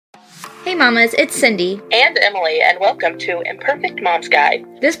Hey mamas, it's Cindy. And Emily, and welcome to Imperfect Mom's Guide.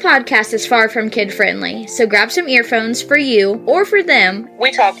 This podcast is far from kid-friendly, so grab some earphones for you or for them.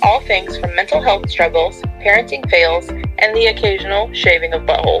 We talk all things from mental health struggles, parenting fails, and the occasional shaving of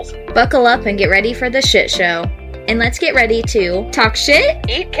buttholes. Buckle up and get ready for the shit show. And let's get ready to talk shit,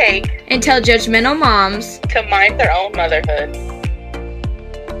 eat cake, and tell judgmental moms to mind their own motherhood.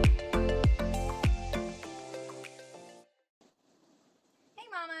 Hey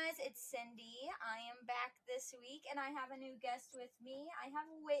mamas, it's Cindy. I am back this week and I have a new guest with me. I have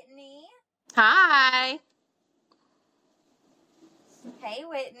Whitney. Hi. Hey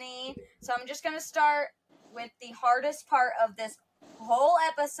Whitney. So I'm just going to start with the hardest part of this whole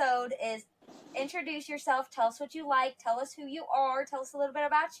episode is introduce yourself, tell us what you like, tell us who you are, tell us a little bit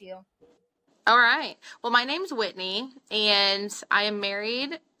about you. All right. Well, my name's Whitney, and I am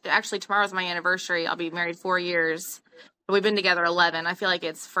married. Actually, tomorrow's my anniversary. I'll be married 4 years. We've been together 11. I feel like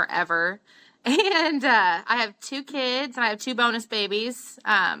it's forever. And I have 2 kids, and I have 2 bonus babies.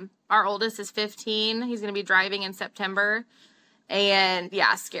 Our oldest is 15. He's going to be driving in September. And,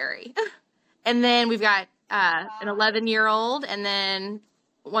 yeah, scary. And then we've got an 11-year-old, and then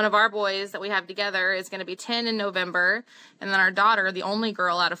one of our boys that we have together is going to be 10 in November. And then our daughter, the only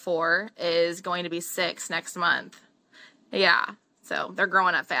girl out of 4, is going to be 6 next month. Yeah, so they're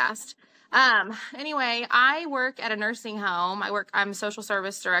growing up fast. Anyway, I work at a nursing home. I'm a social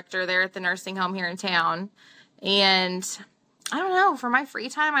service director there at the nursing home here in town. And I don't know, for my free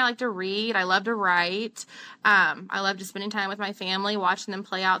time, I like to read. I love to write. I love just spending time with my family, watching them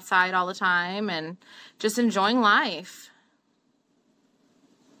play outside all the time and just enjoying life.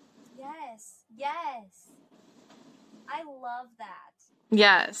 Yes. I love that.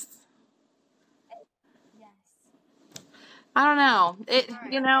 Yes. I don't know. Right.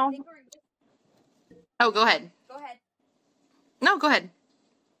 Oh, go ahead. Go ahead. No, go ahead.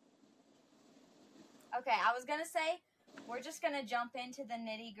 Okay, I was going to say, we're just going to jump into the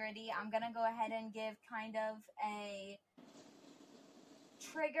nitty-gritty. I'm going to go ahead and give kind of a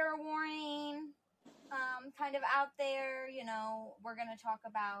trigger warning, kind of out there. You know, we're going to talk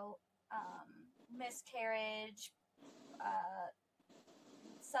about miscarriage,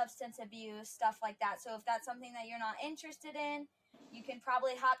 substance abuse, stuff like that. So if that's something that you're not interested in, you can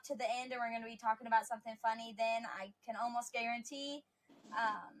probably hop to the end and we're going to be talking about something funny then. I can almost guarantee.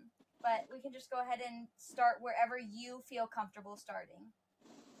 But we can just go ahead and start wherever you feel comfortable starting.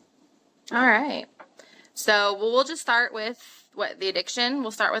 All right. So we'll just start with the addiction.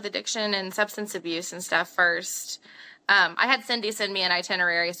 We'll start with addiction and substance abuse and stuff first. I had Cindy send me an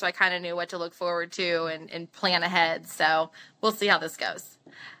itinerary, so I kind of knew what to look forward to and plan ahead. So we'll see how this goes.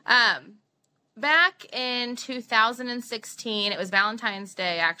 Back in 2016, it was Valentine's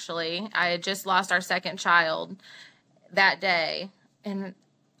Day, actually. I had just lost our second child that day. And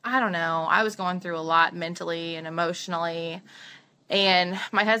I don't know, I was going through a lot mentally and emotionally. And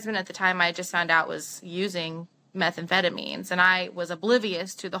my husband at the time, I just found out, was using methamphetamines, and I was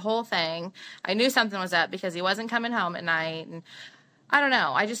oblivious to the whole thing. I knew something was up because he wasn't coming home at night, and I don't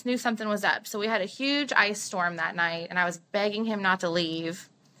know, I just knew something was up. So we had a huge ice storm that night, and I was begging him not to leave,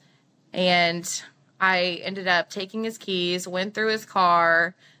 and I ended up taking his keys, went through his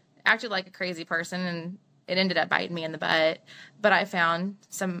car, acted like a crazy person, and it ended up biting me in the butt. But I found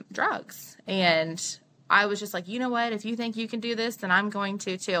some drugs, and I was just like, you know what? If you think you can do this, then I'm going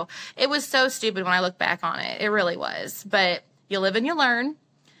to too. It was so stupid when I look back on it. It really was. But you live and you learn.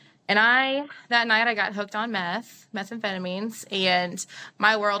 And that night I got hooked on methamphetamines, and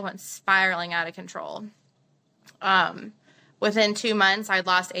my world went spiraling out of control. Within 2 months, I'd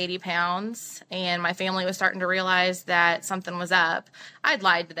lost 80 pounds, and my family was starting to realize that something was up. I'd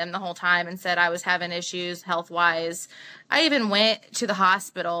lied to them the whole time and said I was having issues health-wise. I even went to the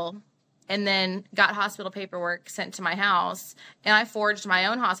hospital and then got hospital paperwork sent to my house. And I forged my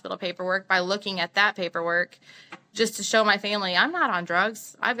own hospital paperwork by looking at that paperwork just to show my family I'm not on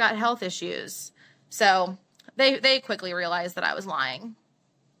drugs. I've got health issues. So they quickly realized that I was lying.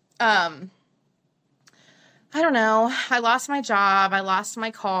 I don't know. I lost my job. I lost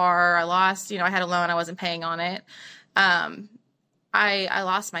my car. I had a loan. I wasn't paying on it. I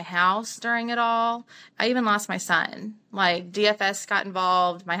lost my house during it all. I even lost my son. Like, DFS got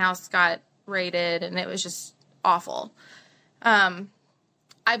involved. My house got raided, and it was just awful. I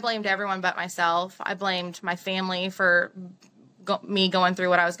blamed everyone but myself. I blamed my family for me going through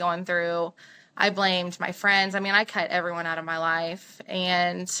what I was going through. I blamed my friends. I mean, I cut everyone out of my life,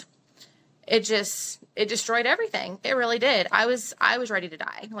 and it destroyed everything. It really did. I was ready to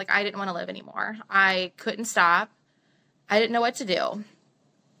die. Like, I didn't want to live anymore. I couldn't stop. I didn't know what to do.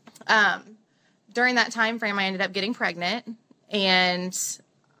 During that time frame, I ended up getting pregnant, and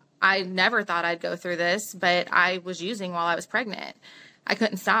I never thought I'd go through this, but I was using while I was pregnant. I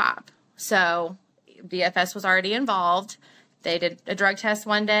couldn't stop. So DFS was already involved. They did a drug test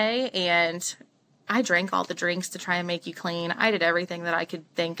one day, and I drank all the drinks to try and make you clean. I did everything that I could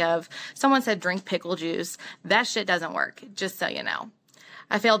think of. Someone said drink pickle juice. That shit doesn't work, just so you know.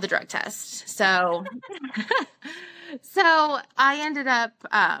 I failed the drug test. So, so I ended up,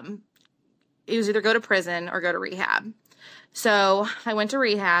 it was either go to prison or go to rehab. So I went to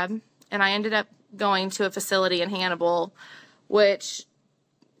rehab, and I ended up going to a facility in Hannibal, which,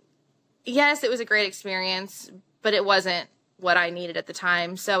 yes, it was a great experience, but it wasn't what I needed at the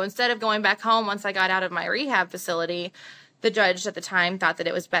time. So instead of going back home once I got out of my rehab facility, the judge at the time thought that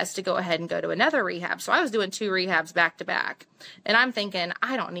it was best to go ahead and go to another rehab. So I was doing 2 rehabs back to back. And I'm thinking,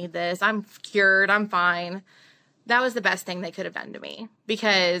 I don't need this. I'm cured. I'm fine. That was the best thing they could have done to me.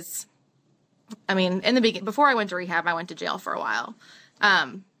 Because, I mean, in the beginning, before I went to rehab, I went to jail for a while.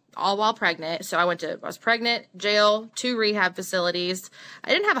 All while pregnant. So I was pregnant, jail, 2 rehab facilities. I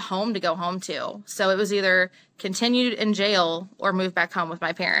didn't have a home to go home to. So it was either continued in jail or move back home with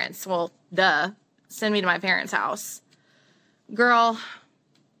my parents. Well, send me to my parents' house. Girl,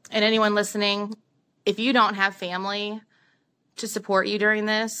 and anyone listening, if you don't have family to support you during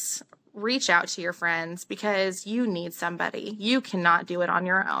this, reach out to your friends, because you need somebody. You cannot do it on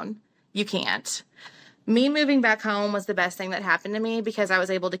your own. You can't. Me moving back home was the best thing that happened to me, because I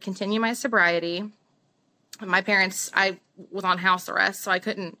was able to continue my sobriety. My parents, I was on house arrest, so I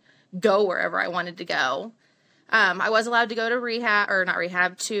couldn't go wherever I wanted to go. I was allowed to go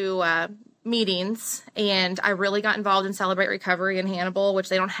to meetings, and I really got involved in Celebrate Recovery in Hannibal, which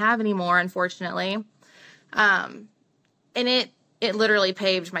they don't have anymore, unfortunately. And it literally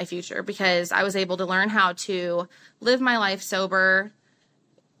paved my future, because I was able to learn how to live my life sober,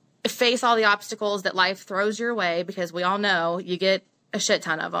 face all the obstacles that life throws your way, because we all know you get a shit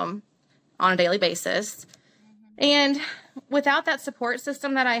ton of them on a daily basis. And without that support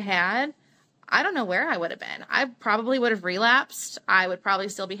system that I had, I don't know where I would have been. I probably would have relapsed. I would probably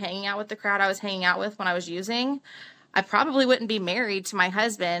still be hanging out with the crowd I was hanging out with when I was using. I probably wouldn't be married to my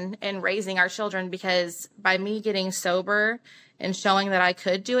husband and raising our children, because by me getting sober and showing that I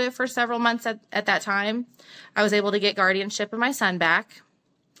could do it for several months at that time, I was able to get guardianship of my son back.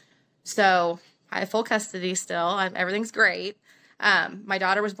 So I have full custody still. Everything's great. My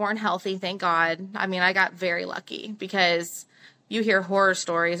daughter was born healthy, thank God. I mean, I got very lucky, because you hear horror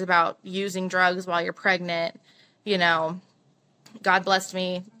stories about using drugs while you're pregnant. You know, God blessed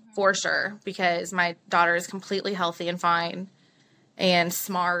me for sure, because my daughter is completely healthy and fine and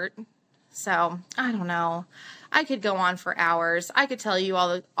smart. So I don't know. I could go on for hours. I could tell you all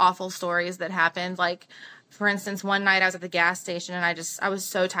the awful stories that happened. Like, for instance, one night I was at the gas station, and I was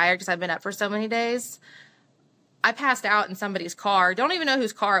so tired because I've been up for so many days. I passed out in somebody's car. Don't even know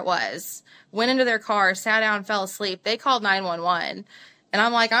whose car it was. Went into their car, sat down, fell asleep. They called 911. And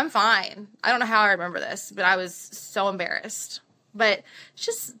I'm like, I'm fine. I don't know how I remember this, but I was so embarrassed. But it's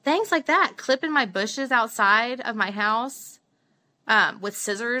just things like that. Clipping my bushes outside of my house with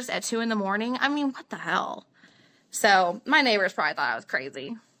scissors at 2 a.m. I mean, what the hell? So my neighbors probably thought I was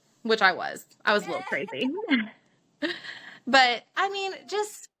crazy, which I was. I was a little crazy. But, I mean,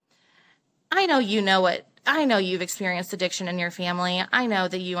 I know you've experienced addiction in your family. I know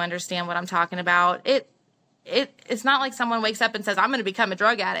that you understand what I'm talking about. It's not like someone wakes up and says, I'm going to become a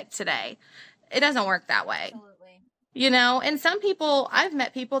drug addict today. It doesn't work that way. Absolutely. You know, and some people, I've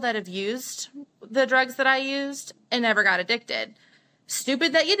met people that have used the drugs that I used and never got addicted.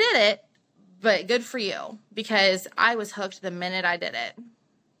 Stupid that you did it, but good for you, because I was hooked the minute I did it.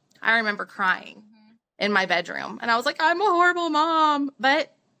 I remember crying in my bedroom, and I was like, I'm a horrible mom.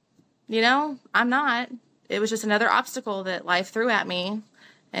 But, you know, I'm not. It was just another obstacle that life threw at me,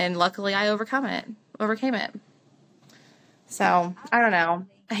 and luckily I overcame it. So, I don't know.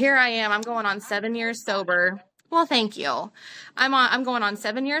 Here I am. I'm going on 7 years sober. Well, thank you. I'm going on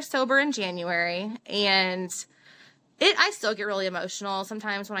 7 years sober in January, and I still get really emotional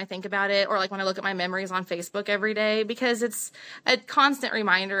sometimes when I think about it, or like when I look at my memories on Facebook every day, because it's a constant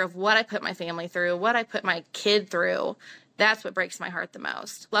reminder of what I put my family through, what I put my kid through. That's what breaks my heart the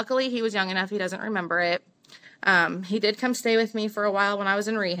most. Luckily, he was young enough he doesn't remember it. He did come stay with me for a while when I was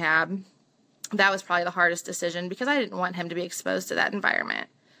in rehab. That was probably the hardest decision, because I didn't want him to be exposed to that environment.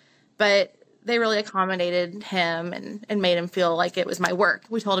 But they really accommodated him and made him feel like it was my work.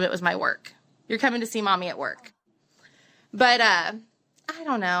 We told him it was my work. You're coming to see mommy at work. But I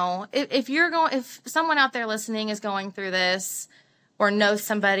don't know. If someone out there listening is going through this or knows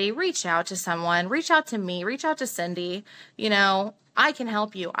somebody, reach out to someone. Reach out to me. Reach out to Cindy. You know, I can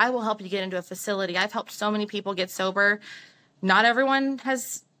help you. I will help you get into a facility. I've helped so many people get sober. Not everyone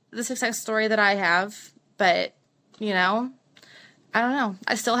has the success story that I have, but, you know, I don't know.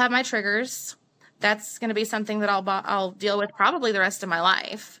 I still have my triggers. That's going to be something that I'll deal with probably the rest of my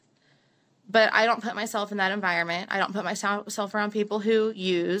life. But I don't put myself in that environment. I don't put myself around people who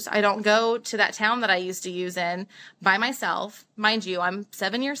use. I don't go to that town that I used to use in by myself. Mind you, I'm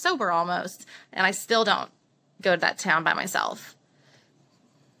 7 years sober almost, and I still don't go to that town by myself.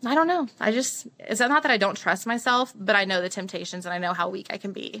 I don't know. It's not that I don't trust myself, but I know the temptations and I know how weak I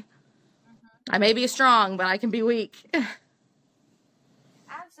can be. I may be strong, but I can be weak.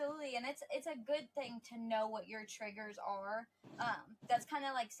 Absolutely, and it's a good thing to know what your triggers are. That's kind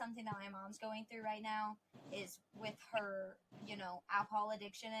of like something that my mom's going through right now, is with her, alcohol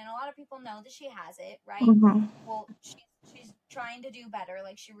addiction, and a lot of people know that she has it, right? Mm-hmm. Well, she's trying to do better,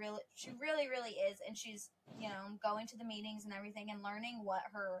 like she really is, and she's going to the meetings and everything and learning what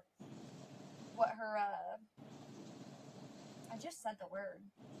her I just said the word,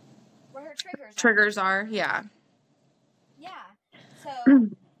 what her triggers are. Yeah. So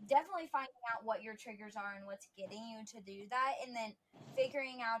definitely finding out what your triggers are and what's getting you to do that, and then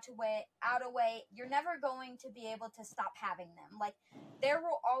figuring out a way. You're never going to be able to stop having them. Like, there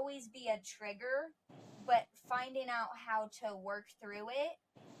will always be a trigger, but finding out how to work through it.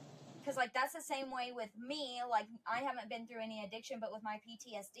 Because, like, that's the same way with me. Like, I haven't been through any addiction, but with my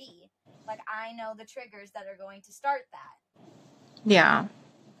PTSD, like, I know the triggers that are going to start that. Yeah.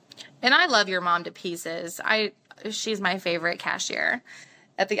 And I love your mom to pieces. She's my favorite cashier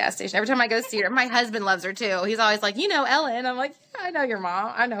at the gas station. Every time I go see her, my husband loves her too. He's always like, Ellen. I'm like, yeah, I know your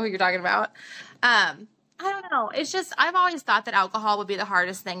mom. I know who you're talking about. I don't know. It's just, I've always thought that alcohol would be the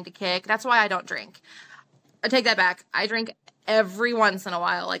hardest thing to kick. That's why I don't drink. I take that back. I drink every once in a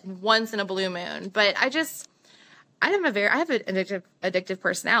while, like once in a blue moon. But I have an addictive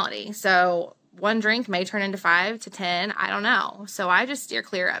personality. So one drink may turn into 5 to 10. I don't know. So I just steer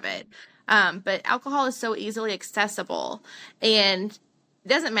clear of it. But alcohol is so easily accessible, and it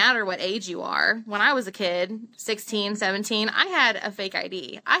doesn't matter what age you are. When I was a kid, 16, 17, I had a fake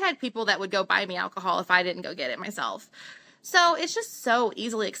ID. I had people that would go buy me alcohol if I didn't go get it myself. So it's just so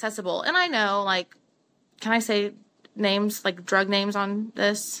easily accessible. And I know, like, can I say names, like drug names on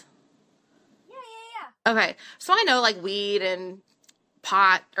this? Yeah. Okay. So I know, like, weed and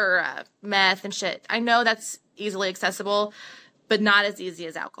pot or meth and shit. I know that's easily accessible, but not as easy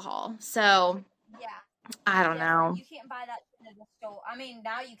as alcohol. So, yeah, I don't know. You can't buy that at the store. I mean,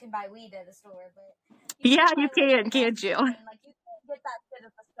 now you can buy weed at the store, but you can, can't you? Like, you can't get that shit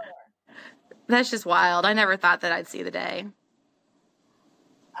at the store. That's just wild. I never thought that I'd see the day.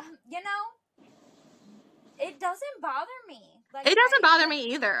 It doesn't bother me. Like, it doesn't bother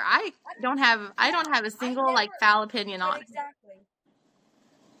me either. I don't have a single foul opinion on it. Exactly.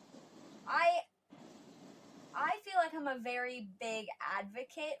 I feel like I'm a very big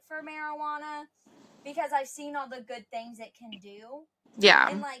advocate for marijuana because I've seen all the good things it can do. Yeah.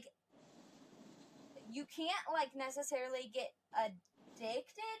 And, like, you can't, like, necessarily get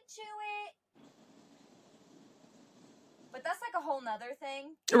addicted to it. But that's, like, a whole nother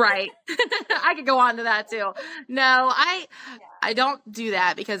thing. Right. I could go on to that, too. No, I don't do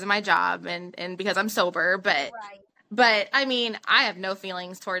that because of my job and because I'm sober. But, I mean, I have no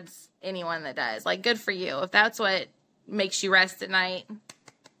feelings towards anyone that does. Like, good for you. If that's what makes you rest at night,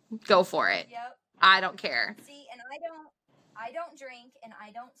 go for it. Yep. I don't care. See, and I don't drink, and I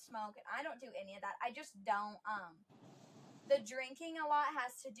don't smoke, and I don't do any of that. I just don't, the drinking a lot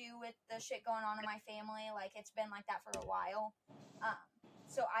has to do with the shit going on in my family. Like, it's been like that for a while.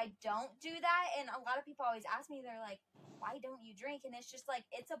 So I don't do that, and a lot of people always ask me, they're like, why don't you drink? And it's just like,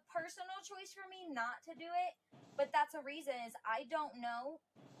 it's a personal choice for me not to do it, but that's a reason, is I don't know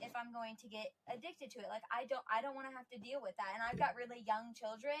if I'm going to get addicted to it. Like, I don't want to have to deal with that, and I've got really young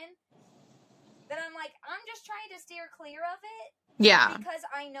children that I'm like, I'm just trying to steer clear of it. Yeah. Because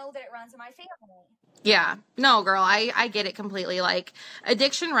I know that it runs in my family. Yeah. No, girl, I get it completely. Like,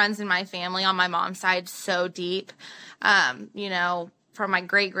 addiction runs in my family on my mom's side so deep. From my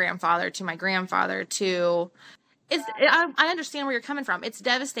great-grandfather to my grandfather to... I understand where you're coming from. It's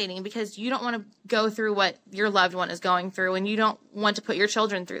devastating because you don't want to go through what your loved one is going through, and you don't want to put your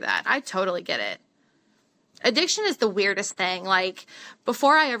children through that. I totally get it. Addiction is the weirdest thing. Like,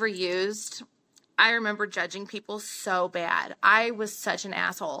 before I ever used... I remember judging people so bad. I was such an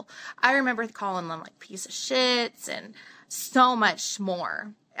asshole. I remember calling them like piece of shits and so much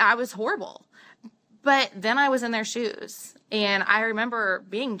more. I was horrible. But then I was in their shoes and I remember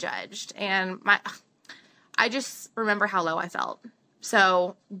being judged, and I just remember how low I felt.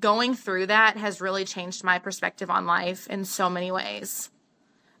 So going through that has really changed my perspective on life in so many ways.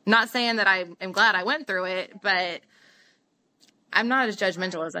 Not saying that I am glad I went through it, but I'm not as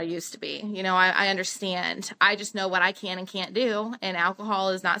judgmental as I used to be. You know, I understand. I just know what I can and can't do. And alcohol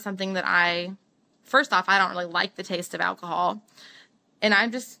is not something that first off, I don't really like the taste of alcohol. And I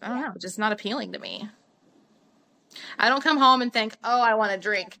don't know, just not appealing to me. I don't come home and think, oh, I want a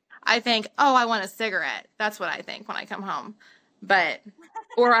drink. I think, oh, I want a cigarette. That's what I think when I come home.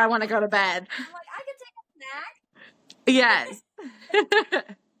 Or I want to go to bed. I'm like, I could take a snack. Yes.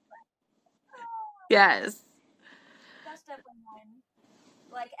 Yes. That's definitely mine.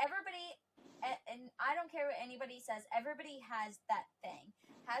 Like, everybody, and I don't care what anybody says, everybody has that thing.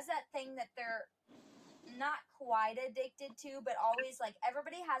 Has that thing that they're not quite addicted to, but always, like,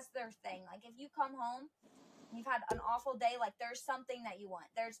 everybody has their thing. Like, if you come home, you've had an awful day, like, there's something that you want.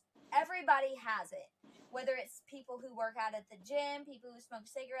 Everybody has it. Whether it's people who work out at the gym, people who smoke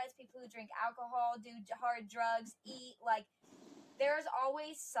cigarettes, people who drink alcohol, do hard drugs, eat, like, there's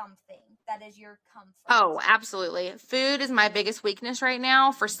always something that is your comfort. Oh, absolutely. Food is my biggest weakness right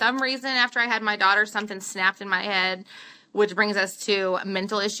now. For some reason, after I had my daughter, something snapped in my head, which brings us to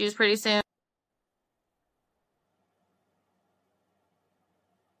mental issues pretty soon.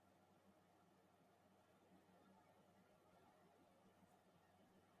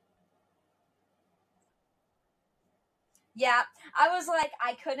 Yeah, I was like,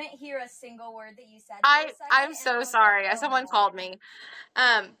 I couldn't hear a single word that you said. I'm so sorry. Someone called me.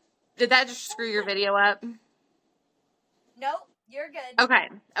 Did that just screw your video up? Nope, you're good. Okay.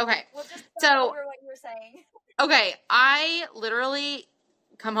 We'll just go over what you were saying. Okay, I literally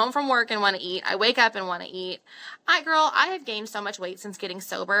come home from work and want to eat. I wake up and want to eat. I have gained so much weight since getting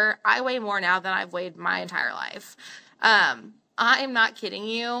sober. I weigh more now than I've weighed my entire life. I am not kidding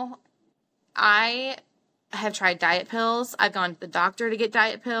you. I have tried diet pills. I've gone to the doctor to get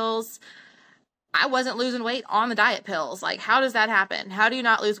diet pills. I wasn't losing weight on the diet pills. Like, how does that happen? How do you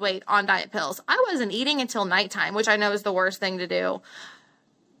not lose weight on diet pills? I wasn't eating until nighttime, which I know is the worst thing to do.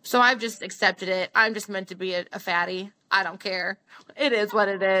 So I've just accepted it. I'm just meant to be a fatty. I don't care. It is what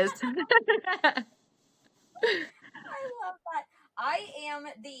it is. I love that. I am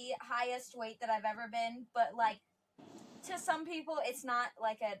the highest weight that I've ever been, but, like, to some people, it's not,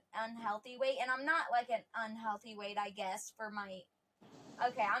 like, an unhealthy weight, and I'm not, like, an unhealthy weight, I guess,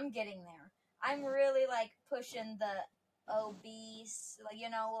 okay, I'm getting there. I'm really, like, pushing the obese, like, you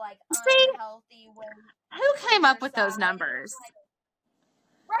know, like, unhealthy weight. Who came up with those numbers?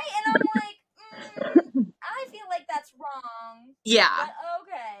 Right, and I'm like, I feel like that's wrong. Yeah. But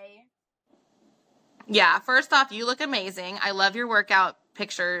okay. Yeah, first off, you look amazing. I love your workout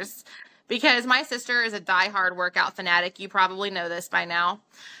pictures because my sister is a diehard workout fanatic. You probably know this by now.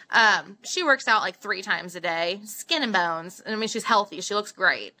 She works out like 3 times a day, skin and bones. I mean, she's healthy. She looks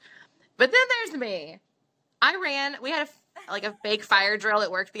great. But then there's me. We had a fake fire drill at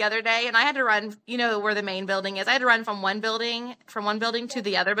work the other day, and I had to run, you know, where the main building is. I had to run from one building to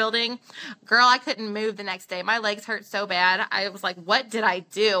the other building. Girl, I couldn't move the next day. My legs hurt so bad. I was like, what did I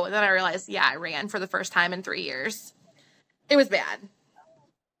do? And then I realized, yeah, I ran for the first time in 3 years. It was bad.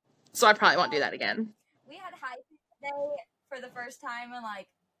 So I probably won't do that again. We had hiking today for the first time in, like,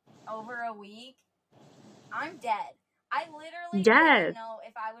 over a week. I'm dead. I literally didn't know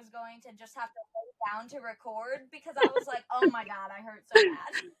if I was going to just have to lay down to record because I was like, oh my God, I hurt so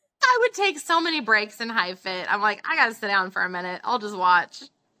bad. I would take so many breaks in high fit. I'm like, I gotta sit down for a minute. I'll just watch.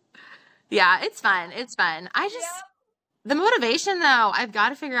 Yeah, it's fun. It's fun. The motivation though, I've got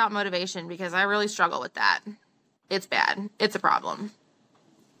to figure out motivation because I really struggle with that. It's bad. It's a problem.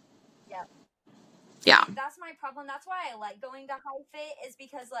 Yep. Yeah. That's my problem. That's why I like going to high fit is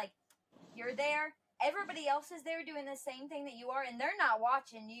because, like, you're there. Everybody else is there doing the same thing that you are, and they're not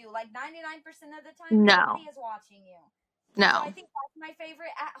watching you. Like, 99% of the time, nobody is watching you. No. So I think that's my favorite.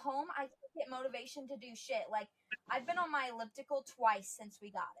 At home, I get motivation to do shit. Like, I've been on my elliptical twice since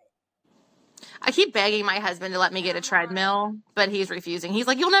we got it. I keep begging my husband to let me get a treadmill, but he's refusing. He's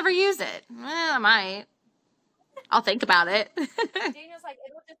like, you'll never use it. I might. I'll think about it. Daniel's like,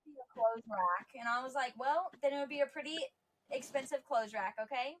 it'll just be a clothes rack. And I was like, well, then it would be a pretty expensive clothes rack,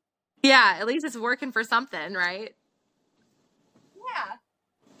 okay? Yeah, at least it's working for something, right? Yeah.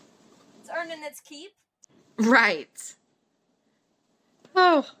 It's earning its keep. Right.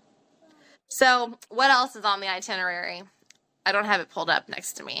 Oh. So, what else is on the itinerary? I don't have it pulled up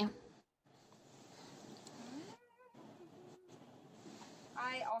next to me.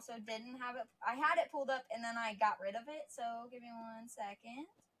 I also didn't have it. I had it pulled up and then I got rid of it. So, give me 1 second.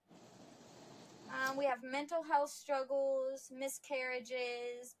 We have mental health struggles,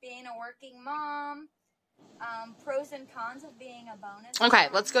 miscarriages, being a working mom, pros and cons of being a bonus. Okay,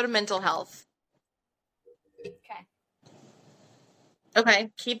 let's go to mental health. Okay.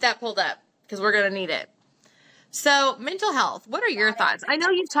 Okay, keep that pulled up because we're going to need it. So mental health, what are your thoughts? I know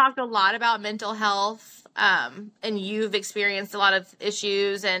you've talked a lot about mental health, and you've experienced a lot of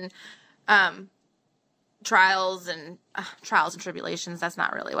issues and trials and tribulations. That's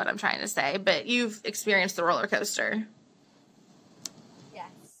not really what I'm trying to say, but you've experienced the roller coaster.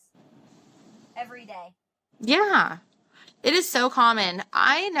 Yes. Every day. Yeah. It is so common.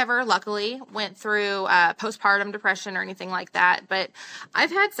 I never, luckily, went through postpartum depression or anything like that, but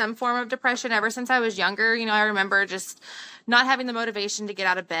I've had some form of depression ever since I was younger. You know, I remember just not having the motivation to get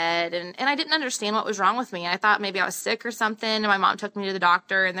out of bed, and I didn't understand what was wrong with me. I thought maybe I was sick or something, and my mom took me to the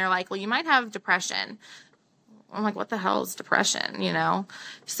doctor, and they're like, well, you might have depression. I'm like, what the hell is depression, you know?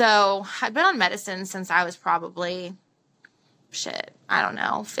 So I've been on medicine since I was probably, I don't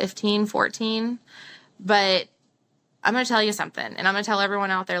know, 15, 14, but I'm going to tell you something, and I'm going to tell everyone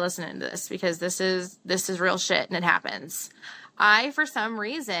out there listening to this, because this is real shit, and it happens. For some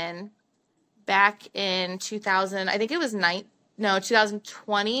reason, back in 2000, I think it was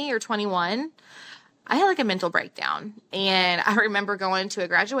 2020 or 21, I had like a mental breakdown, and I remember going to a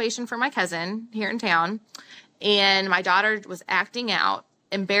graduation for my cousin here in town, and my daughter was acting out,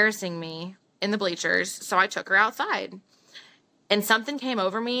 embarrassing me in the bleachers, so I took her outside, and something came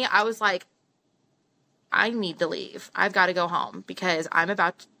over me. I was like, I need to leave. I've got to go home because I'm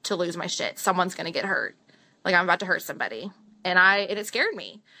about to lose my shit. Someone's going to get hurt. Like, I'm about to hurt somebody. And it scared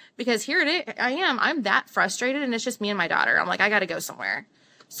me because I'm that frustrated, and it's just me and my daughter. I'm like, I got to go somewhere.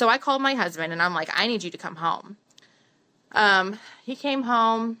 So I called my husband, and I'm like, I need you to come home. He came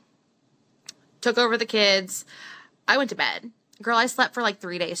home, took over the kids. I went to bed. Girl, I slept for like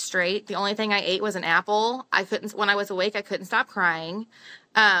 3 days straight. The only thing I ate was an apple. When I was awake, I couldn't stop crying.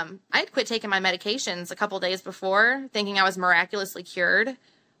 I had quit taking my medications a couple days before, thinking I was miraculously cured.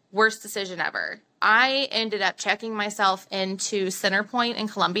 Worst decision ever. I ended up checking myself into Centerpoint in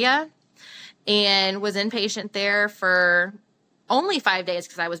Columbia and was inpatient there for only 5 days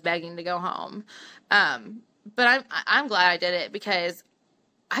because I was begging to go home. But I'm glad I did it because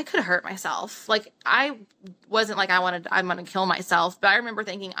I could have hurt myself. Like, I wasn't like I'm going to kill myself, but I remember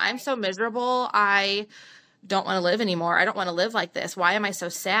thinking, I'm so miserable. I don't want to live anymore. I don't want to live like this. Why am I so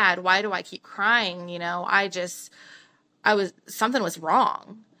sad? Why do I keep crying? You know, something was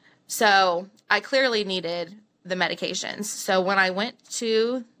wrong. So I clearly needed the medications. So when I went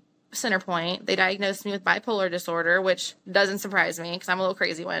to Centerpoint, they diagnosed me with bipolar disorder, which doesn't surprise me because I'm a little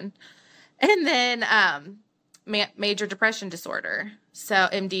crazy one. And then, major depression disorder. So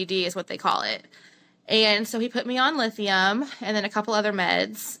MDD is what they call it. And so he put me on lithium and then a couple other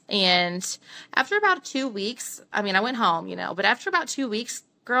meds. And after about 2 weeks, I went home, you know, but after about 2 weeks,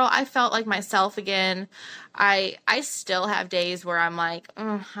 girl, I felt like myself again. I still have days where I'm like,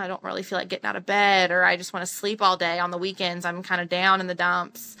 I don't really feel like getting out of bed, or I just want to sleep all day. On the weekends, I'm kind of down in the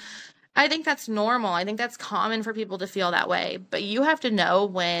dumps. I think that's normal. I think that's common for people to feel that way. But you have to know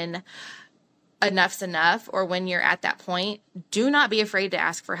when enough's enough, or when you're at that point. Do not be afraid to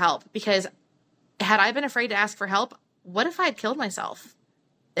ask for help, because had I been afraid to ask for help, what if I had killed myself?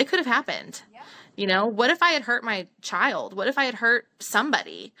 It could have happened. Yeah. You know, what if I had hurt my child? What if I had hurt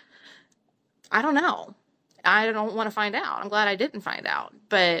somebody? I don't know. I don't want to find out. I'm glad I didn't find out.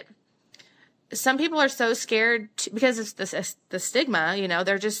 But some people are so scared because it's the stigma, you know,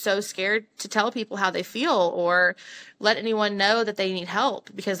 they're just so scared to tell people how they feel or let anyone know that they need help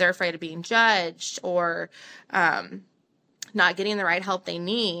because they're afraid of being judged or not getting the right help they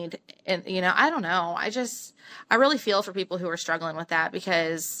need. And, you know, I don't know. I really feel for people who are struggling with that,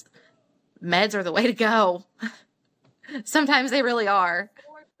 because meds are the way to go. Sometimes they really are.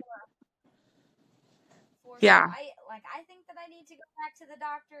 For yeah. Sure. I think that I need to go back to the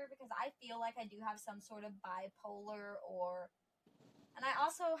doctor because I feel like I do have some sort of bipolar, and I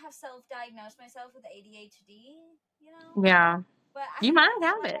also have self-diagnosed myself with ADHD, you know? Yeah. But you might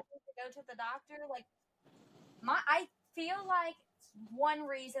have it. I need to go to the doctor. I feel like one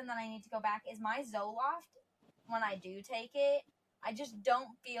reason that I need to go back is my Zoloft. When I do take it, I just don't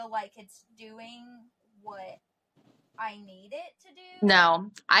feel like it's doing what I need it to do. No,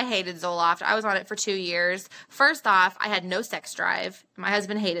 I hated Zoloft. I was on it for 2 years. First off, I had no sex drive. My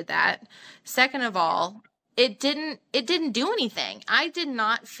husband hated that. Second of all, it didn't do anything. I did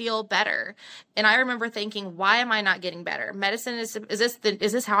not feel better. And I remember thinking, why am I not getting better? Medicine is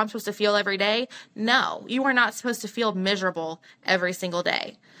this how I'm supposed to feel every day? No, you are not supposed to feel miserable every single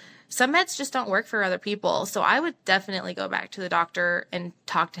day. Some meds just don't work for other people. So I would definitely go back to the doctor and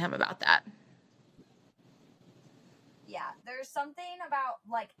talk to him about that. Yeah, there's something about,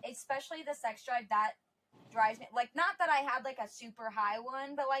 especially the sex drive that drives me. Not that I had, a super high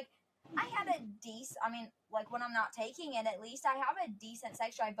one, but, I had a decent, when I'm not taking it, at least I have a decent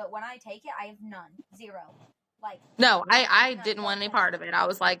sex drive, but when I take it, I have none. Zero. Like, No, I no, didn't want don't any touch part of it. I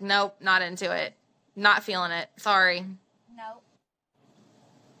was like, nope, not into it. Not feeling it. Sorry. No.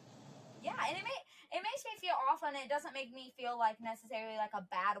 Yeah, and it makes me feel awful, and it doesn't make me feel like necessarily like a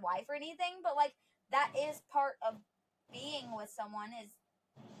bad wife or anything, but like that is part of being with someone, is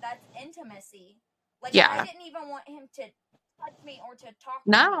that's intimacy. Like, I Yeah. didn't even want him to touch me or to talk to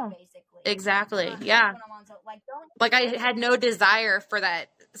me, No. basically. Exactly. Yeah. When I'm on, so like, don't Like I touch had me. no desire for that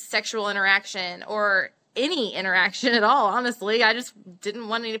sexual interaction or any interaction at all, honestly. I just didn't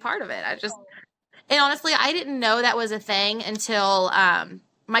want any part of it. And honestly, I didn't know that was a thing until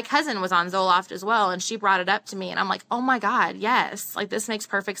my cousin was on Zoloft as well, and she brought it up to me, and I'm like, oh my God, yes. Like, this makes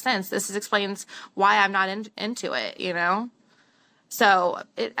perfect sense. This explains why I'm not into it, you know? So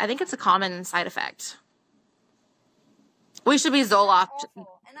I think it's a common side effect. We should be Zoloft.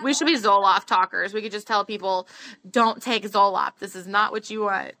 We should be Zoloft talkers. We could just tell people, don't take Zoloft. This is not what you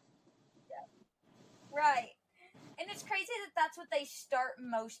want. Right. And it's crazy that that's what they start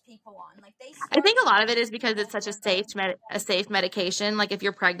most people on. Like, I think a lot of it is because it's such a safe medication. Like, if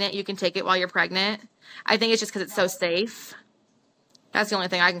you're pregnant, you can take it while you're pregnant. I think it's just because it's so safe. That's the only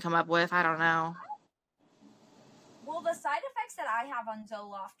thing I can come up with. I don't know. Well, the side effects that I have on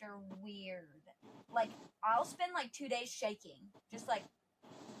Zoloft are weird. Like, I'll spend like 2 days shaking, just like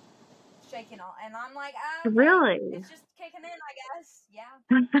shaking all, and I'm like, okay, Really? it's just kicking in, I guess.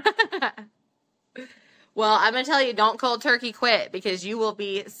 Yeah. Well, I'm gonna tell you, don't cold turkey quit, because you will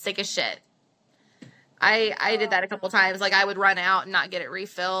be sick as shit. I did that a couple times. Like, I would run out and not get it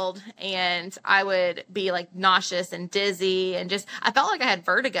refilled, and I would be like nauseous and dizzy, and just, I felt like I had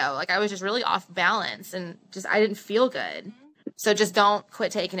vertigo. Like, I was just really off balance, and just, I didn't feel good. Mm-hmm. So just don't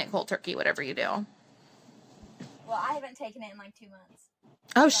quit taking it cold turkey, whatever you do. Well, I haven't taken it in like 2 months.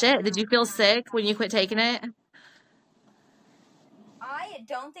 Oh shit. Did you feel sick when you quit taking it? I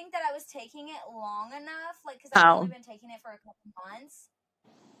don't think that I was taking it long enough, like, because I've only been taking it for a couple months.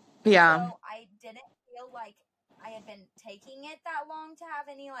 Yeah. So I didn't feel like I had been taking it that long to have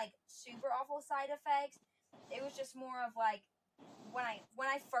any like super awful side effects. It was just more of like, when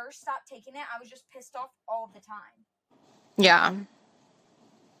I first stopped taking it, I was just pissed off all the time. Yeah. And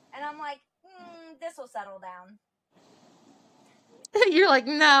I'm like, this will settle down. You're like,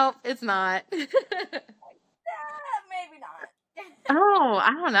 no, it's not. Maybe not. Oh,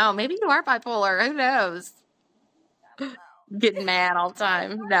 I don't know. Maybe you are bipolar. Who knows? I don't know. Getting mad all the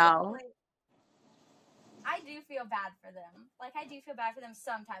time. No. I do feel bad for them. Like, I do feel bad for them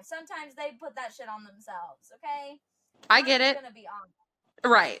sometimes. Sometimes they put that shit on themselves, okay? I get it. I'm gonna be honest.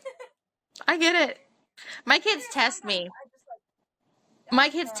 Right. I get it. My kids test me. My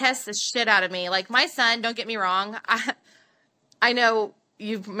kids test the shit out of me. Like, my son, don't get me wrong, I know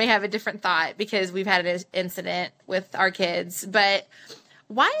you may have a different thought because we've had an incident with our kids, but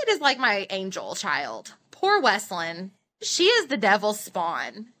Wyatt is like my angel child. Poor Wesleyan. She is the devil's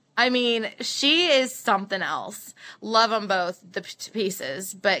spawn. I mean, she is something else. Love them both to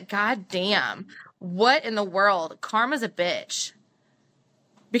pieces, but goddamn, what in the world? Karma's a bitch.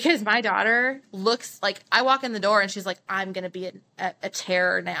 Because my daughter looks like, I walk in the door and she's like, I'm going to be a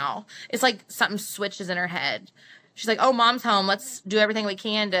terror now. It's like something switches in her head. She's like, oh, mom's home. Let's do everything we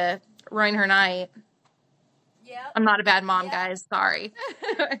can to ruin her night. Yeah. I'm not a bad mom, guys. Sorry.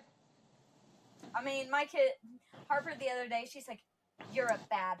 I mean, my kid, Harper, the other day, she's like, you're a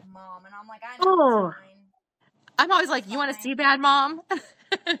bad mom. And I'm like, I know, it's fine. I'm always like, you want to see bad mom?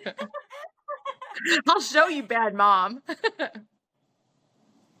 I'll show you bad mom.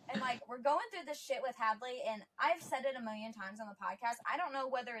 And, like, we're going through this shit with Hadley, and I've said it a million times on the podcast. I don't know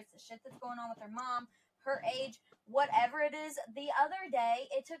whether it's the shit that's going on with her mom, her age, whatever it is. The other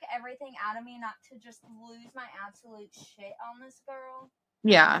day, it took everything out of me not to just lose my absolute shit on this girl.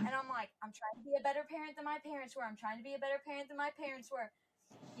 Yeah. And I'm like, I'm trying to be a better parent than my parents were. I'm trying to be a better parent than my parents were.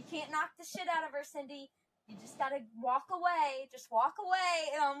 You can't knock the shit out of her, Cindy. You just gotta walk away. Just walk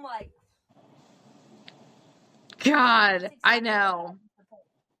away. And I'm like, God, exactly, I know.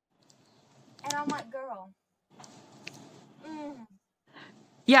 And I'm like, girl.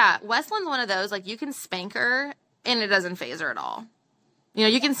 Yeah, Wesleyan's one of those, like, you can spank her and it doesn't faze her at all. You know,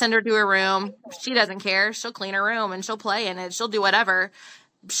 you can send her to her room. She doesn't care. She'll clean her room and she'll play in it. She'll do whatever.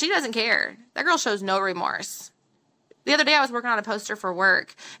 She doesn't care. That girl shows no remorse. The other day I was working on a poster for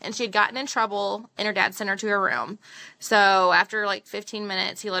work and she had gotten in trouble and her dad sent her to her room. So after like 15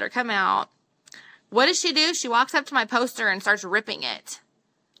 minutes, he let her come out. What does she do? She walks up to my poster and starts ripping it.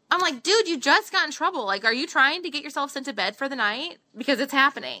 I'm like, dude, you just got in trouble. Like, are you trying to get yourself sent to bed for the night? Because it's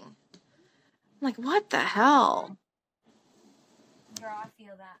happening. I'm like, what the hell? Girl, I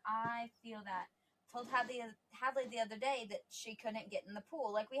feel that. told Hadley the other day that she couldn't get in the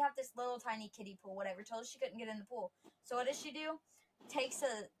pool. Like, we have this little tiny kiddie pool, whatever. Told her she couldn't get in the pool. So what does she do? Takes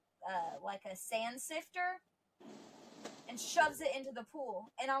a sand sifter and shoves it into the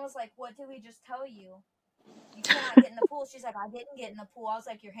pool. And I was like, what did we just tell you? You cannot get in the pool. She's like, I didn't get in the pool. I was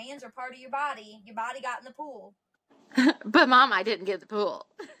like, your hands are part of your body. Your body got in the pool. But Mom, I didn't get the pool.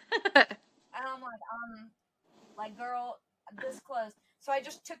 And I'm like, girl, this close. So I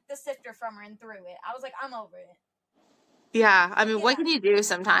just took the sifter from her and threw it. I was like, I'm over it. Yeah, I mean, what can you do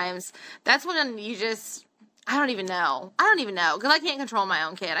sometimes? That's when you just, I don't even know. Because I can't control my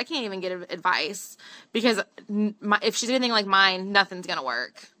own kid. I can't even get advice. Because if she's anything like mine, nothing's going to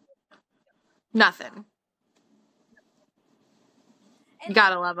work. Nothing. And you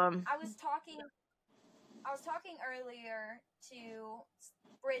gotta love them. I was talking earlier to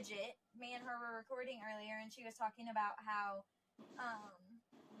Bridget. Me and her were recording earlier, and she was talking about how,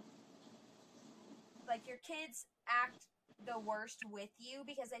 like, your kids act the worst with you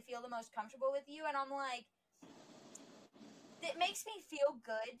because they feel the most comfortable with you. And I'm like, it makes me feel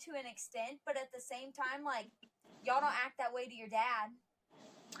good to an extent, but at the same time, like, y'all don't act that way to your dad.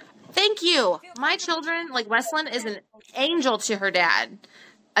 Thank you. My children, like Wesleyan, is an angel to her dad,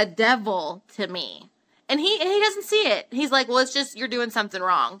 a devil to me. And he doesn't see it. He's like, well, it's just, you're doing something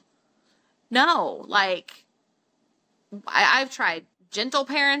wrong. No, like, I've tried gentle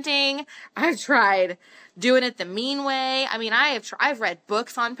parenting. I've tried doing it the mean way. I mean, I've read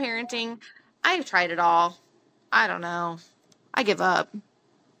books on parenting. I've tried it all. I don't know. I give up.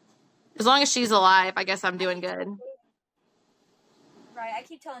 As long as she's alive, I guess I'm doing good. Right. I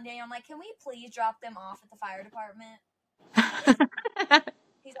keep telling Daniel, I'm like, can we please drop them off at the fire department?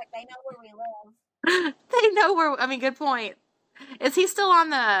 He's like, they know where we live. They know where, I mean, good point. Is he still on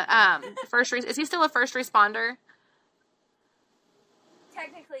the is he still a first responder?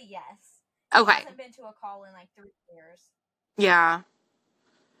 Technically, yes. Okay. He hasn't been to a call in like 3 years. Yeah.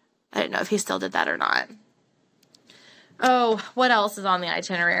 I didn't know if he still did that or not. Oh, what else is on the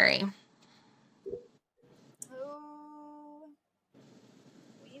itinerary?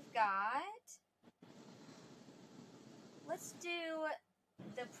 We've got, let's do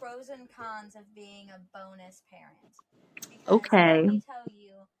the pros and cons of being a bonus parent. Because okay. Let me tell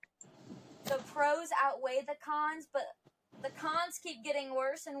you, the pros outweigh the cons, but the cons keep getting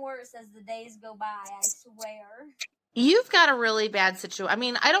worse and worse as the days go by, I swear. You've got a really bad situation. I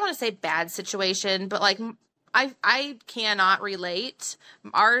mean, I don't want to say bad situation, but like, I cannot relate.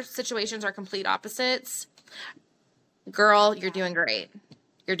 Our situations are complete opposites. Girl, you're doing great.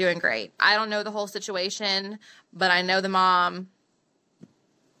 You're doing great. I don't know the whole situation, but I know the mom.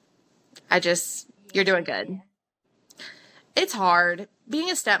 You're doing good. It's hard. Being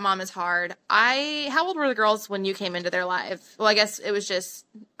a stepmom is hard. How old were the girls when you came into their life? Well, I guess it was just,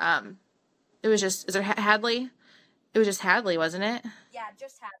 is there Hadley? It was just Hadley, wasn't it? Yeah,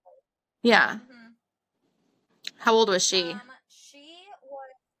 just Hadley. Yeah. Mm-hmm. How old was she?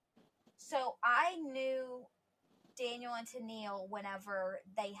 So I knew Daniel and Tennille whenever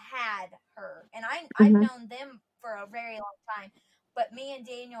they had her. And I've known them for a very long time. But me and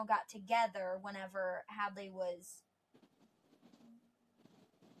Daniel got together whenever Hadley was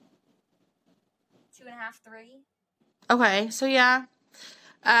 2.5, 3. Okay, so yeah.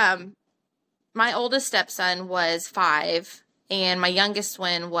 My oldest stepson was 5, and my youngest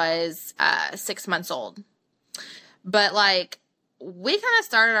one was 6 months old. But, like, we kind of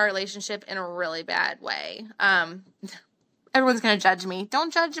started our relationship in a really bad way. Everyone's going to judge me.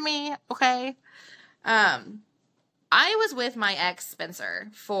 Don't judge me, okay? I was with my ex, Spencer,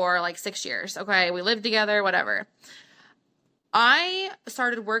 for, like, 6 years, okay? We lived together, whatever. I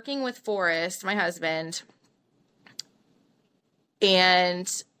started working with Forrest, my husband,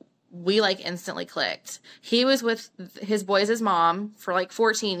 and we, like, instantly clicked. He was with his boys' mom for, like,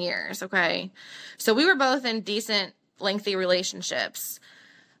 14 years, okay? So we were both in decent, lengthy relationships.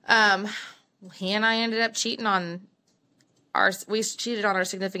 He and I ended up cheating on we cheated on our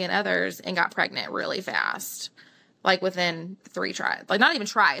significant others and got pregnant really fast. Like, within 3 tries. Like, not even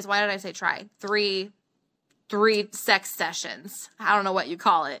tries. Why did I say try? 3 sex sessions. I don't know what you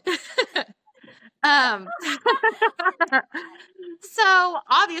call it. So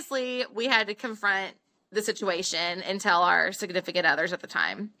obviously we had to confront the situation and tell our significant others at the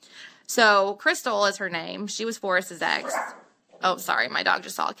time. So Crystal is her name. She was Forrest's ex. Oh, sorry. My dog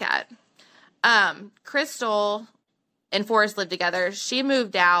just saw a cat. Crystal and Forrest lived together. She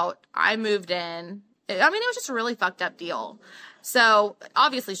moved out. I moved in. I mean, it was just a really fucked up deal. So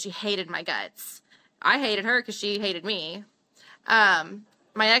obviously she hated my guts. I hated her because she hated me.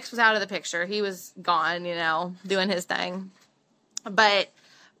 My ex was out of the picture. He was gone, doing his thing. But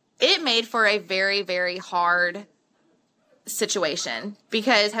it made for a very, very hard situation,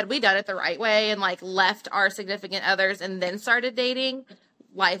 because had we done it the right way and like left our significant others and then started dating,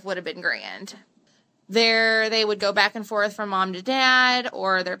 life would have been grand. They would go back and forth from mom to dad,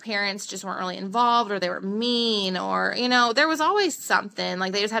 or their parents just weren't really involved, or they were mean, or, you know, there was always something,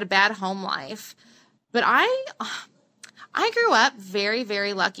 like they just had a bad home life. But I grew up very,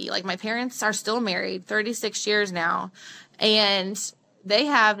 very lucky. Like, my parents are still married 36 years now, and they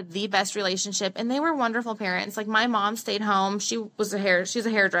have the best relationship, and they were wonderful parents. Like, my mom stayed home. She's a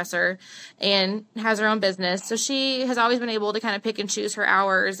hairdresser and has her own business. So she has always been able to kind of pick and choose her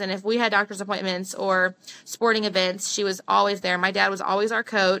hours. And if we had doctor's appointments or sporting events, she was always there. My dad was always our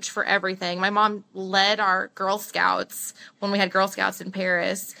coach for everything. My mom led our Girl Scouts when we had Girl Scouts in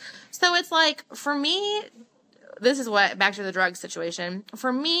Paris. So it's like, for me, this is what, back to the drug situation.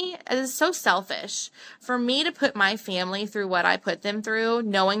 For me, it is so selfish for me to put my family through what I put them through,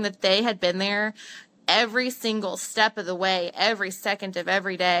 knowing that they had been there every single step of the way, every second of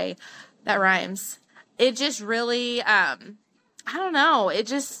every day. That rhymes. It just really, I don't know.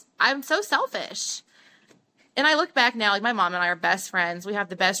 I'm so selfish. And I look back now, like, my mom and I are best friends. We have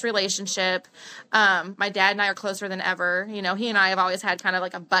the best relationship. My dad and I are closer than ever. You know, he and I have always had kind of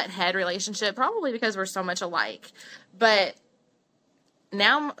like a butt-head relationship, probably because we're so much alike. But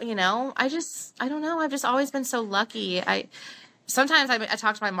now, you know, I don't know. I've just always been so lucky. Sometimes I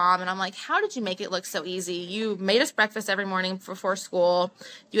talk to my mom and I'm like, how did you make it look so easy? You made us breakfast every morning before school.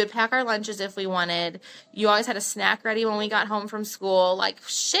 You would pack our lunches if we wanted. You always had a snack ready when we got home from school. Like,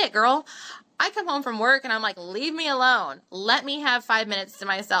 shit, girl. I come home from work and I'm like, leave me alone. Let me have 5 minutes to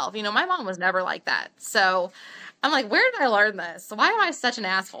myself. You know, my mom was never like that. So I'm like, where did I learn this? Why am I such an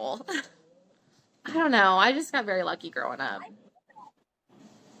asshole? I don't know. I just got very lucky growing up.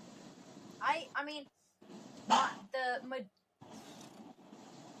 I mean,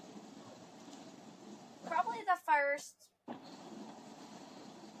 probably the first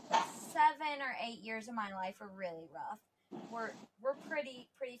 7 or 8 years of my life were really rough. We're pretty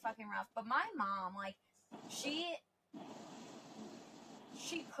fucking rough. But my mom, like, she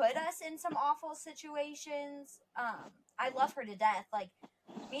put us in some awful situations. I love her to death. Like,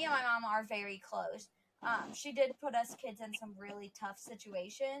 me and my mom are very close. She did put us kids in some really tough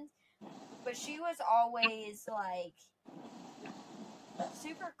situations, but she was always like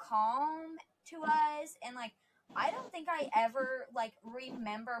super calm to us, and like, I don't think I ever, like,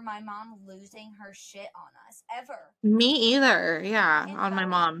 remember my mom losing her shit on us, ever. Me either. Yeah, And on so my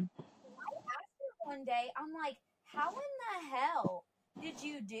mom. I asked her one day, I'm like, how in the hell did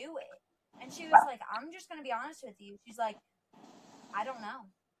you do it? And she was like, I'm just going to be honest with you. She's like, I don't know.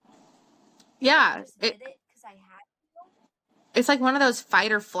 Yeah. I just did it because I had to. It's like one of those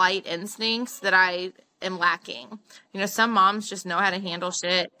fight or flight instincts that I am lacking. You know, some moms just know how to handle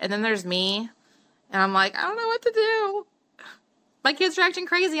shit. And then there's me. And I'm like, I don't know what to do. My kids are acting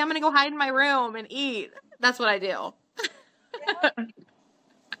crazy. I'm going to go hide in my room and eat. That's what I do. Yeah.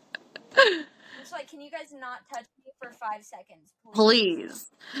 It's like, can you guys not touch me for 5 seconds,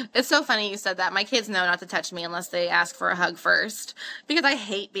 Please. It's so funny you said that. My kids know not to touch me unless they ask for a hug first, because I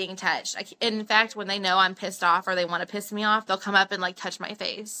hate being touched. In fact, when they know I'm pissed off or they want to piss me off, they'll come up and like touch my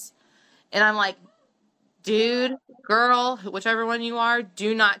face. And I'm like, dude, girl, whichever one you are,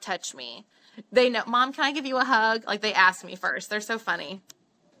 do not touch me. They know, Mom, can I give you a hug? Like, they ask me first. They're so funny.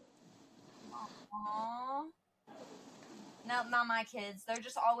 Aww. No, not my kids. They're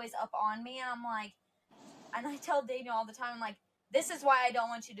just always up on me, and I'm like, and I tell Daniel all the time, I'm like, this is why I don't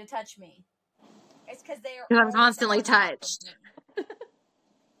want you to touch me. It's because they are. Because I'm constantly touched.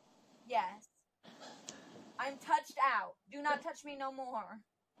 Yes. I'm touched out. Do not touch me no more.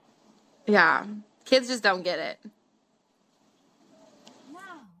 Yeah. Kids just don't get it. No.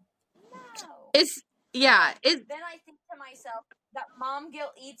 Then I think to myself that mom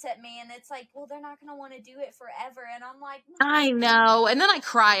guilt eats at me, and it's like, well, they're not going to want to do it forever. And I'm like, no. I know. And then I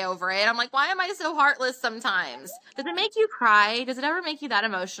cry over it. I'm like, why am I so heartless sometimes? Does it make you cry? Does it ever make you that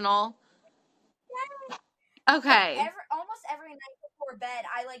emotional? Yes. Okay. Like almost every night before bed,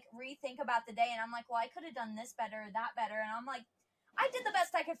 I like rethink about the day, and I'm like, well, I could have done this better or that better. And I'm like, I did the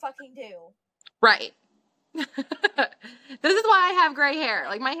best I could fucking do. Right. This is why I have gray hair.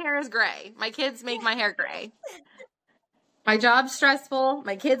 Like, my hair is gray. My kids make my hair gray. My job's stressful.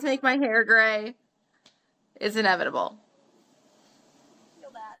 My kids make my hair gray. It's inevitable.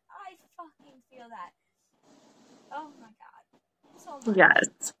 I fucking feel that. Oh my god. So much.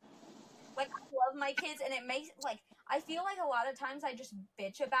 Yes. Like, I love my kids, and it makes, like, I feel like a lot of times I just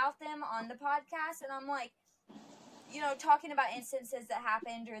bitch about them on the podcast, and I'm like, you know, talking about instances that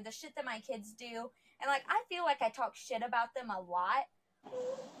happened or the shit that my kids do. And, like, I feel like I talk shit about them a lot.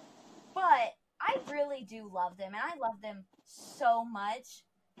 But I really do love them, and I love them so much.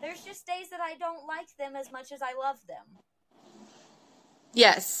 There's just days that I don't like them as much as I love them.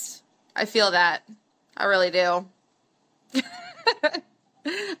 Yes, I feel that. I really do.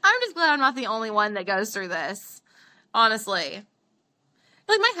 I'm just glad I'm not the only one that goes through this. Honestly.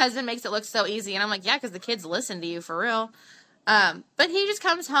 Like, my husband makes it look so easy, and I'm like, yeah, because the kids listen to you for real. But he just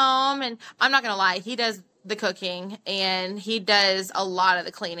comes home, and I'm not going to lie, he does the cooking, and he does a lot of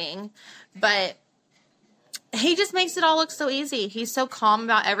the cleaning. But he just makes it all look so easy. He's so calm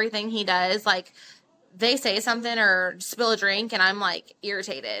about everything he does. Like, they say something or spill a drink, and I'm, like,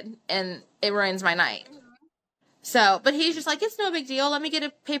 irritated, and it ruins my night. So, but he's just like, it's no big deal. Let me get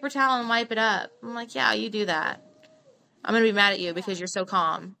a paper towel and wipe it up. I'm like, yeah, you do that. I'm going to be mad at you because you're so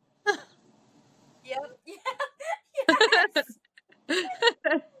calm. Yep. Yes. Dana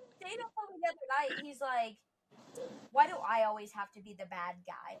told me the other night, he's like, why do I always have to be the bad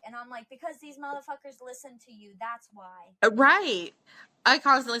guy? And I'm like, because these motherfuckers listen to you. That's why. Right. I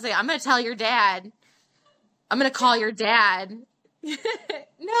constantly say, I'm going to tell your dad. I'm going to call your dad.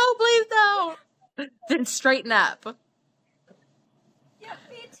 No, please don't. Then straighten up. Yeah,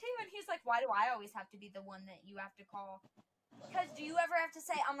 me too. And he's like, why do I always have to be the one that you have to call? Because do you ever have to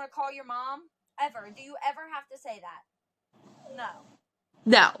say, I'm going to call your mom? Ever? Do you ever have to say that? No.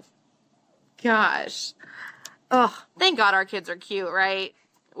 No. Gosh. Oh, thank God our kids are cute, right?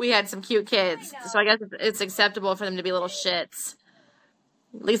 We had some cute kids. So I guess it's acceptable for them to be little shits.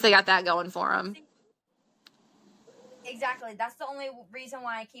 At least they got that going for them. Exactly. That's the only reason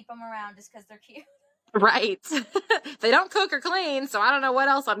why I keep them around is because they're cute. Right. They don't cook or clean, so I don't know what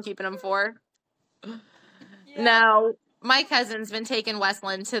else I'm keeping them for. Yeah. No, my cousin's been taking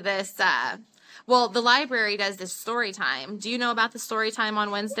Westland to this, well, the library does this story time. Do you know about the story time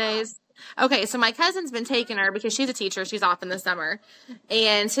on Wednesdays? Yeah. Okay, so my cousin's been taking her because she's a teacher. She's off in the summer.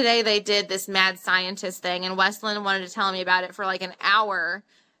 And today they did this mad scientist thing, and Westland wanted to tell me about it for like an hour.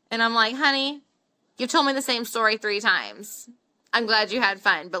 And I'm like, honey, you've told me the same story 3 times. I'm glad you had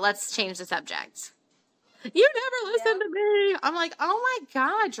fun, but let's change the subject. You never listen to me. I'm like, oh my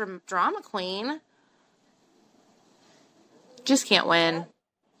God, drama queen. Just can't win.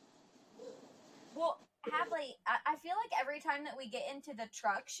 Well, Hadley, I feel like every time that we get into the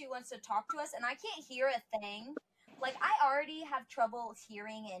truck, she wants to talk to us, and I can't hear a thing. Like, I already have trouble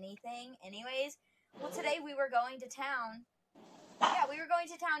hearing anything anyways. Well, today we were going to town. Yeah, we were going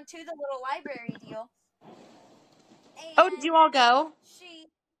to town to the little library deal. And did you all go?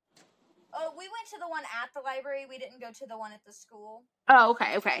 We went to the one at the library. We didn't go to the one at the school. Oh,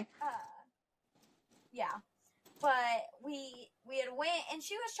 okay. Yeah. But we had went, and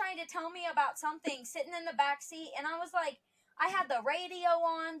she was trying to tell me about something sitting in the back seat, and I was like, I had the radio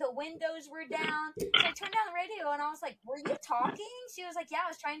on, the windows were down, so I turned down the radio, and I was like, were you talking? She was like, yeah, I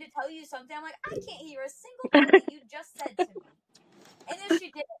was trying to tell you something. I'm like, I can't hear a single thing that you just said to me. And then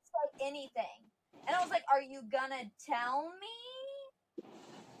she didn't say anything. And I was like, are you gonna tell me?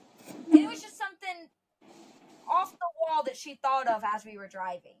 And it was just something off the wall that she thought of as we were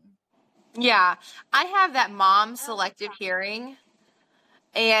driving. Yeah, I have that mom selective hearing.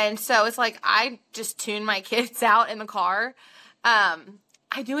 And so it's like I just tune my kids out in the car. I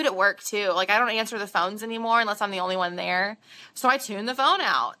do it at work too. Like, I don't answer the phones anymore unless I'm the only one there. So I tune the phone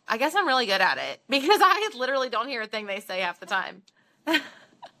out. I guess I'm really good at it because I literally don't hear a thing they say half the time.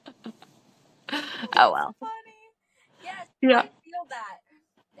 Oh, well. Funny. Yes, yeah. I feel that.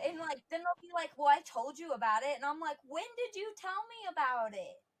 And like, then they'll be like, well, I told you about it. And I'm like, when did you tell me about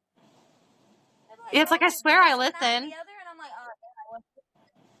it? Like, it's like, I swear I listen. And I'm like, oh,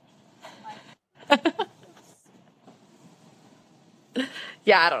 yeah,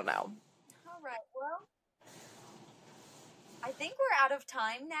 yeah, I don't know. All right, well, I think we're out of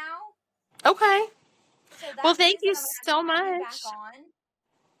time now. Okay. So well, thank you so much.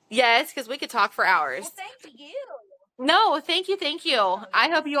 Yes, because we could talk for hours. Well, thank you. No, thank you. I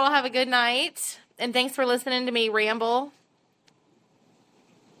hope you all have a good night. And thanks for listening to me ramble.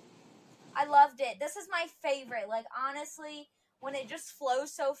 I loved it. This is my favorite. Like, honestly, when it just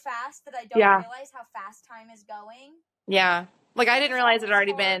flows so fast that I don't realize how fast time is going. Yeah. Like, I didn't realize it had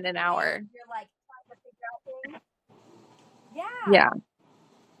already been an hour. You're like trying to figure out things. Yeah.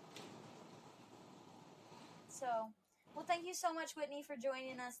 So, well, thank you so much, Whitney, for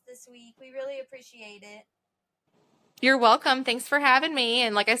joining us this week. We really appreciate it. You're welcome. Thanks for having me.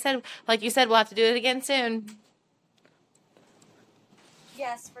 And like you said, we'll have to do it again soon.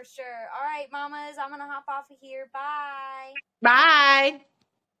 Yes, for sure. All right, mamas, I'm going to hop off of here. Bye. Bye.